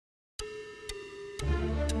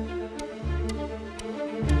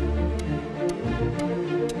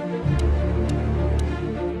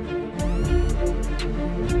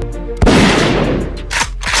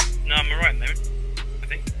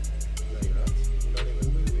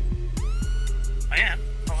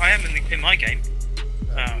I am in my game.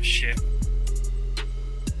 Oh shit.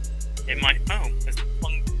 It might. Oh, there's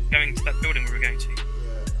one going to that building we were going to. Yeah,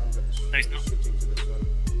 I'm No, he's not. shooting to this one.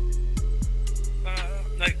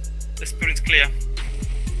 No, this building's clear.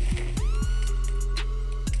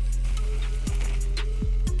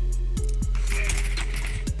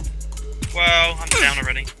 Well, I'm down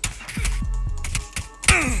already.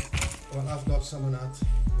 Well, I've got someone out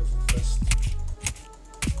with a fist.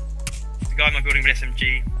 The guy in my building with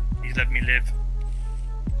SMG, he's let me live.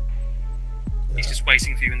 Yeah. He's just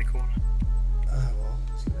waiting for you in the corner. Well,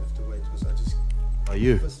 he's gonna have to wait because I just. Are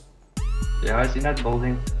you? Yeah, I was in that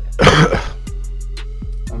building.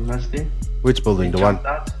 I'm rusty. Which building? The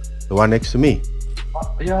one next to me?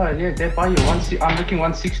 Yeah, they're by you. I'm looking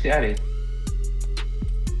 160 at it.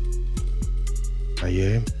 I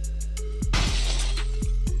hear him.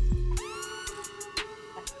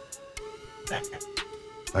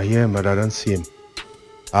 I hear him, but I don't see him.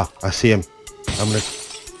 Ah, I see him. I'm gonna...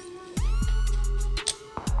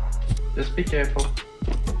 Just be careful.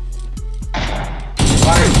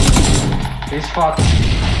 Got him. He's fought.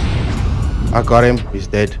 I got him. He's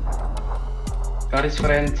dead. Got his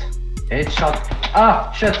friend. Headshot.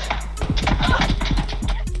 Ah, shit.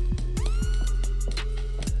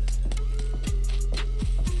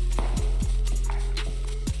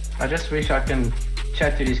 I just wish I can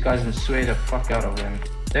chat to these guys and swear the fuck out of them.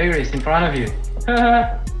 There he is, in front of you.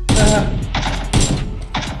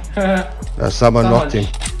 Someone knocked him.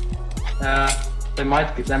 They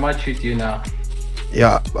might shoot you now.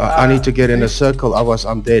 Yeah, I need to get in a circle.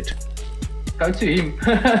 I'm dead. Go to him.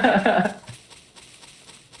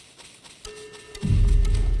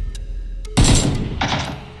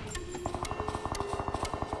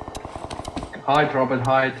 Hide, Robert,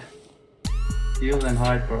 hide. Heal and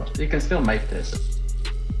hide, bro. You can still make this.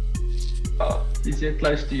 Oh, he's here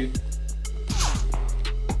close to you.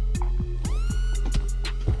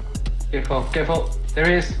 Careful, careful. There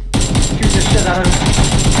he is. Shoot the shit out of him.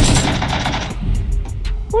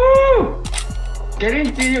 Woo! Get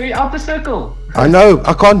into you, out the circle. I know.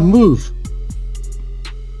 I can't move.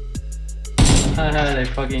 They're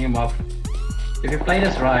fucking him up. If you play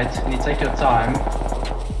this right and you take your time,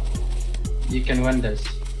 you can win this.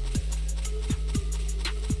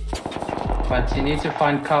 But you need to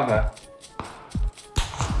find cover.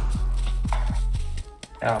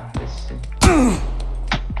 Yeah, let's see.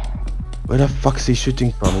 Where the fuck is he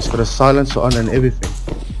shooting from? He's got a silencer on and everything.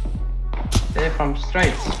 They're from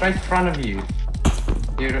straight in front of you.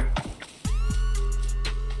 You're...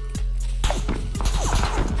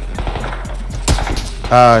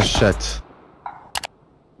 Ah, shit.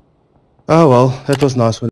 Oh well, that was nice.